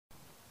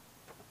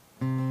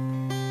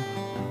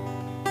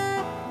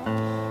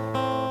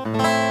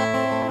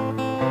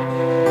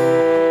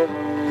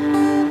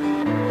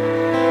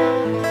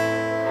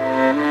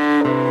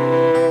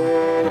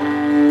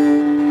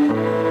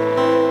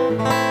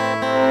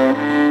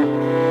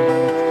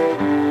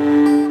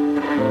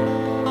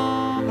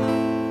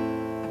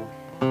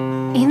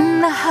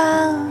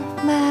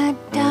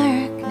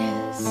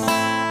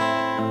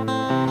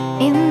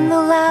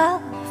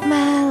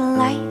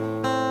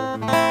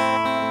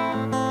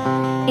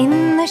In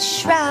the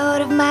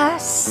shroud of my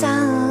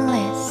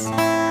solace,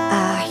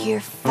 I hear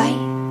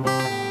fight,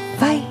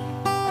 fight,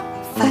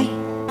 fight.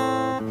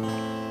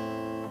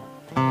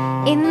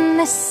 In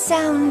the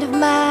sound of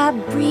my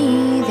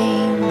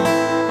breathing,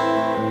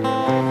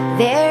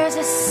 there's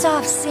a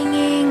soft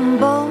singing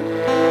bolt.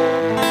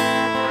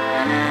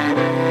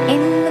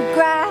 In the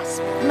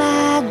grasp of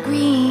my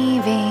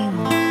grieving,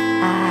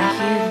 I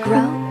hear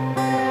grow,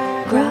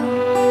 grow,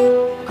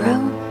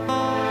 grow.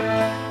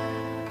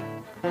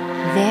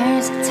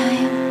 There's a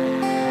time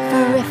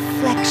for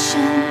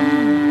reflection.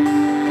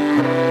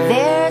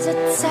 There's a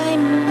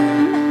time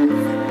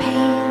for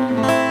pain.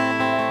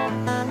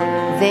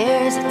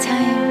 There's a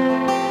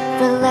time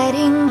for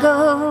letting go.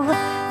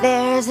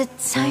 There's a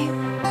time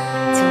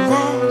to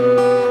let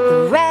the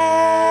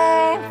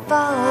rain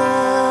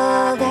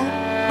fall down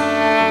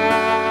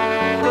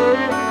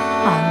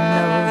on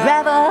the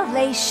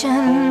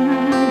revelation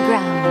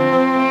ground.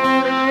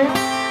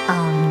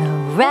 On the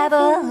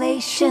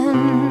revelation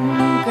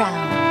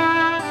ground.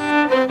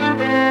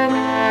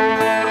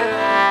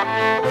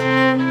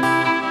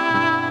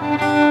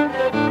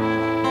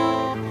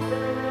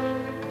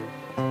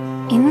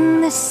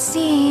 In the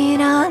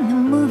scene on the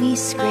movie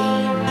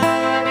screen,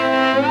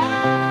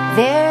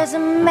 there's a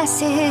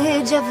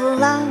message of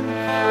love.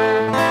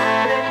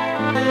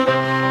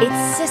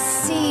 It's a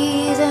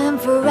season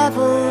for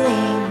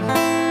reveling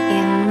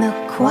in the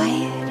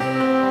quiet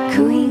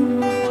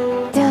cooing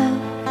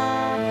dove.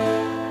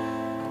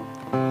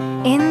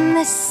 In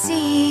the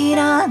scene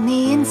on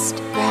the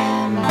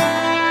Instagram,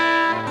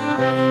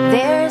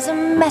 there's a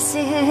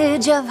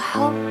message of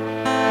hope.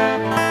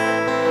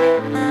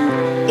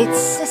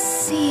 It's a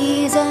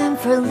season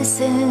for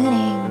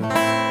listening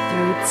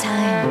through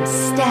time's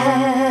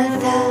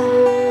stethoscope.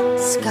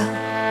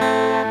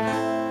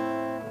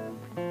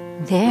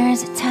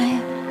 There's a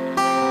time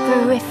for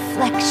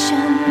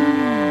reflection.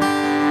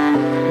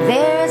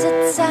 There's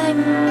a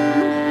time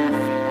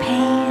for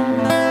pain.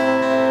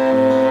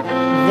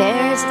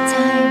 There's a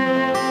time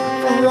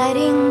for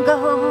letting go.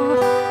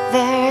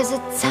 There's a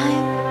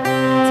time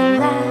to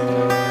let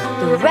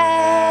the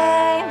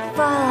rain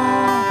fall.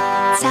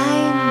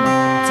 Time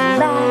to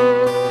let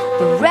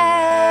the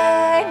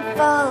rain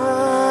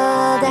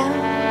fall down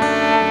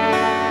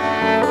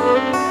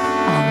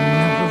on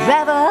the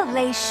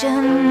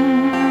revelation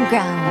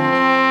ground.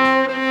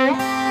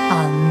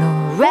 On the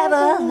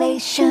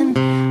revelation.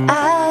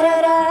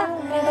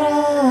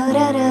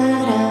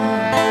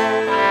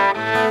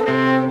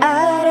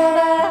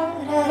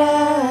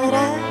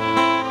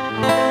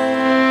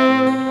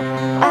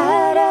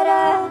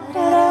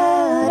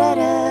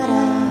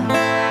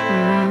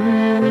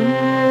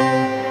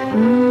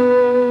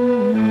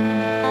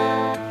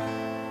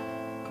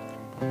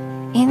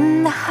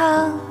 In the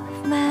hall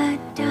of my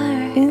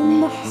darkness,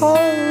 in the hall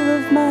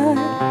of my,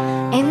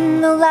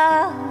 in the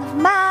lull of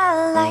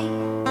my light,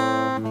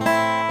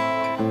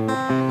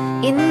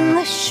 in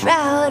the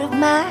shroud of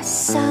my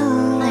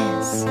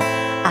solace,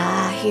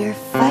 I hear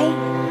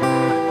fight.